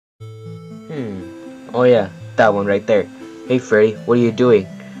Oh yeah, that one right there. Hey Freddy, what are you doing?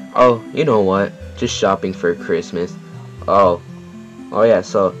 Oh, you know what? Just shopping for Christmas. Oh. Oh yeah,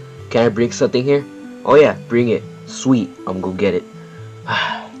 so can I bring something here? Oh yeah, bring it. Sweet, I'm gonna get it.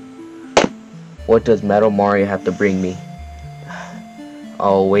 What does Metal Mario have to bring me?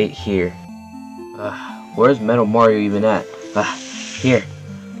 I'll wait here. Where's Metal Mario even at? Here.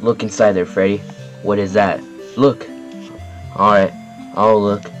 Look inside there, Freddy. What is that? Look. Alright, I'll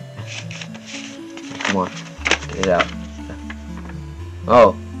look. Come on, get it out.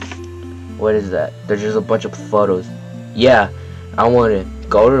 Oh, what is that? There's just a bunch of photos. Yeah, I want to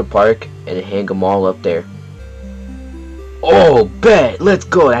go to the park and hang them all up there. Oh, bet! Let's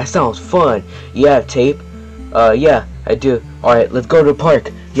go! That sounds fun! You have tape? Yeah, I do. Alright, let's go to the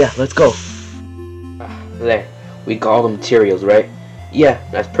park. Yeah, let's go. There. We got all the materials, right? Yeah,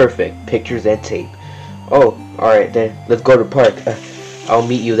 that's perfect. Pictures and tape. Oh, alright then. Let's go to the park. I'll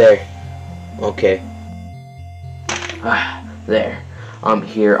meet you there. Okay. There. I'm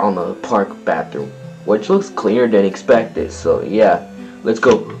here on the park bathroom, which looks cleaner than expected, so yeah. Let's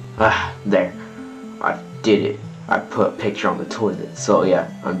go. There. I did it. I put a picture on the toilet, so yeah,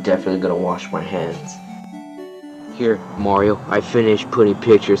 I'm definitely gonna wash my hands. Here, Mario, I finished putting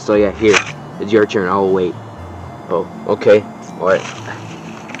pictures, so yeah, here. It's your turn, I'll wait. Oh, okay. Alright.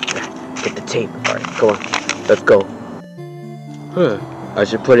 Get the tape. Alright, come on. Let's go. I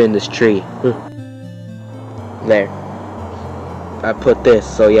should put it in this tree. There. I put this,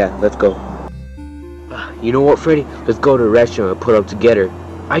 so yeah, let's go. You know what, Freddy? Let's go to the restaurant and put them together.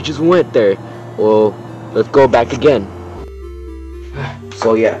 I just went there. Well, let's go back again.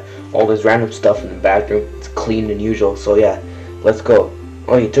 So yeah, all this random stuff in the bathroom. It's clean than usual, so yeah, let's go.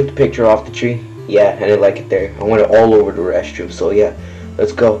 Oh, you took the picture off the tree? Yeah, I didn't like it there. I want it all over the restroom, so yeah,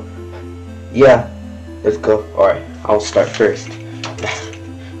 let's go. Yeah, let's go. Alright, I'll start first.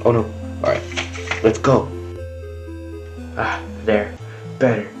 Oh no. Alright, let's go. There.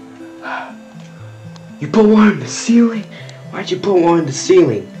 Better. You put one on the ceiling? Why'd you put one on the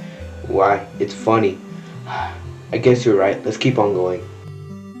ceiling? Why? It's funny. I guess you're right. Let's keep on going.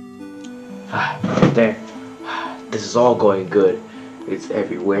 There. This is all going good. It's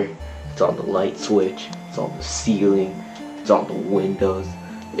everywhere. It's on the light switch. It's on the ceiling. It's on the windows.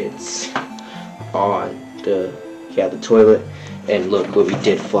 It's on the toilet. And look what we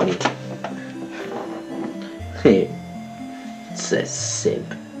did funny. It says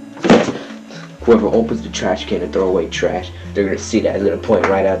simp. Whoever opens the trash can and throw away trash, they're gonna see that. It's gonna point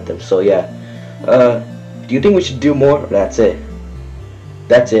right at them. So yeah. Do you think we should do more? Or that's it?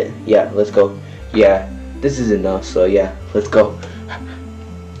 That's it. Yeah, let's go. Yeah, this is enough. So yeah, let's go.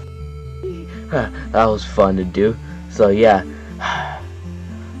 That was fun to do. So yeah.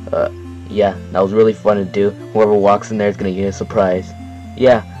 Yeah, that was really fun to do. Whoever walks in there is gonna get a surprise.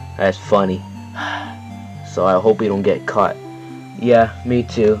 Yeah, that's funny. So I hope we don't get caught. Yeah, me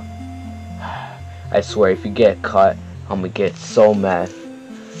too. I swear, if you get caught, I'm gonna get so mad.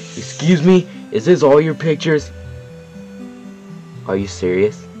 Excuse me? Is this all your pictures? Are you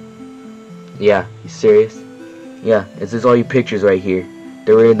serious? Yeah, you serious? Yeah, is this all your pictures right here?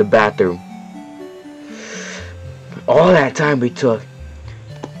 They were in the bathroom. All that time we took.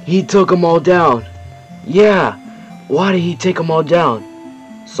 He took them all down. Yeah, why did he take them all down?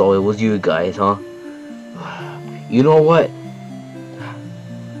 So it was you guys, huh? You know what?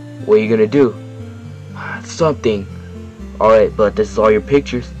 What are you gonna do? Something. Alright, but this is all your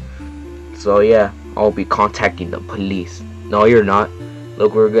pictures. So yeah, I'll be contacting the police. No, you're not.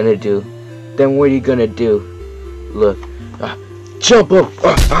 Look what we're gonna do. Then what are you gonna do? Look. Jump up!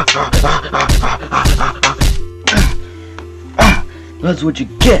 That's what you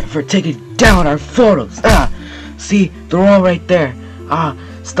get for taking down our photos. See, they're all right there.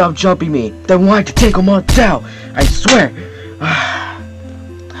 Stop jumping me. Then why'd you take them all down? I swear.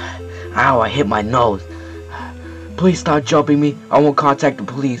 Ow, I hit my nose. Please stop jumping me. I won't contact the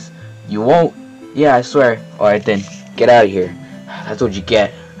police. You won't? Yeah, I swear. Alright then, get out of here. That's what you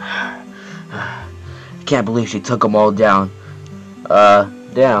get. Can't believe she took them all down.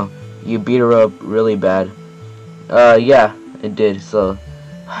 Damn. You beat her up really bad. Yeah, it did, so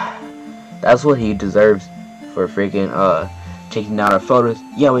that's what he deserves for freaking, taking down our photos.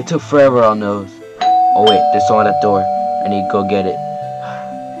 Yeah, we took forever on those. Oh wait, there's someone at the door. I need to go get it.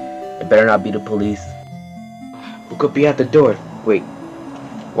 It better not be the police. Who could be at the door? Wait,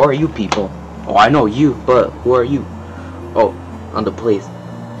 who are you people? Oh, I know you, but who are you? Oh, I'm the police.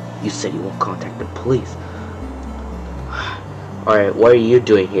 You said you won't contact the police. Alright, what are you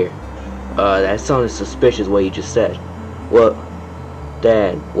doing here? That sounded suspicious what you just said. Well,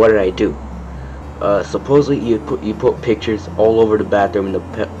 then, what did I do? Supposedly you put pictures all over the bathroom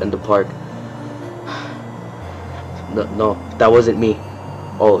in the park. No, no, that wasn't me.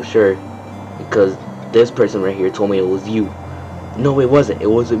 Oh, sure. Because this person right here told me it was you. No, it wasn't. It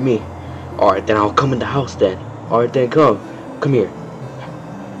wasn't me. Alright, then I'll come in the house then. Alright, then come. Come here.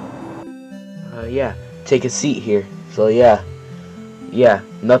 Yeah. Take a seat here. So, yeah. Yeah,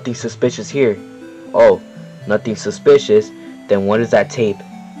 nothing suspicious here. Oh, nothing suspicious? Then what is that tape?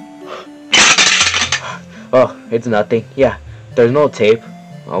 Oh, it's nothing. Yeah, there's no tape.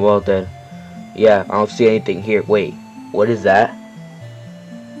 Oh, well then. Yeah, I don't see anything here. Wait, what is that?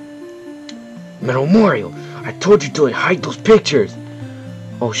 Metal Mario, I told you to hide those pictures.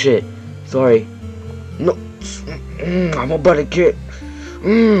 Oh shit, sorry. No, I'm about to get.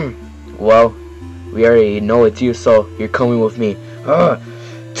 Well, we already know it's you, so you're coming with me.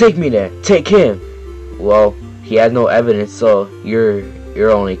 Take me there. Take him. Well, he has no evidence, so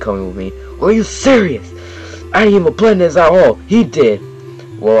you're only coming with me. Are you serious? I didn't even plan this at all. He did.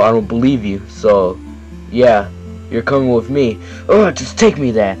 Well, I don't believe you, so yeah, you're coming with me. Just take me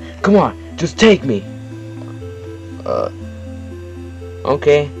there. Come on, just take me.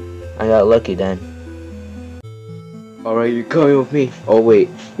 Okay. I got lucky then. Alright, you're coming with me. Oh wait,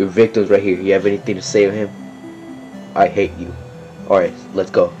 your victim's right here. You have anything to say to him? I hate you. Alright,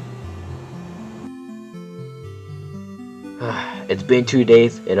 let's go. It's been 2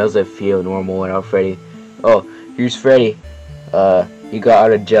 days. It doesn't feel normal without Freddy. Oh, here's Freddy. He got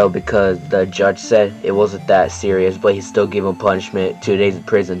out of jail because the judge said it wasn't that serious, but he still gave him punishment, 2 days in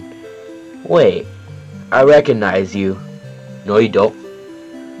prison. Wait, I recognize you. No, you don't.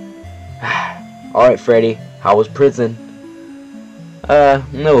 Alright, Freddy, how was prison? It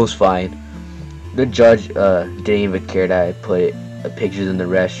was fine. The judge, didn't even care that I put pictures in the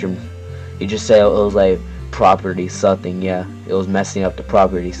restroom. He just said it was like property something, yeah. It was messing up the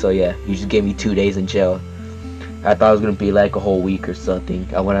property, so yeah, he just gave me 2 days in jail. I thought it was gonna be like a whole week or something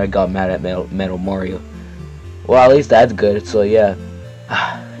when I got mad at Metal Mario. Well, at least that's good, so yeah.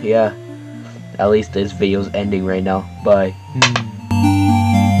 Yeah. At least this video's ending right now. Bye.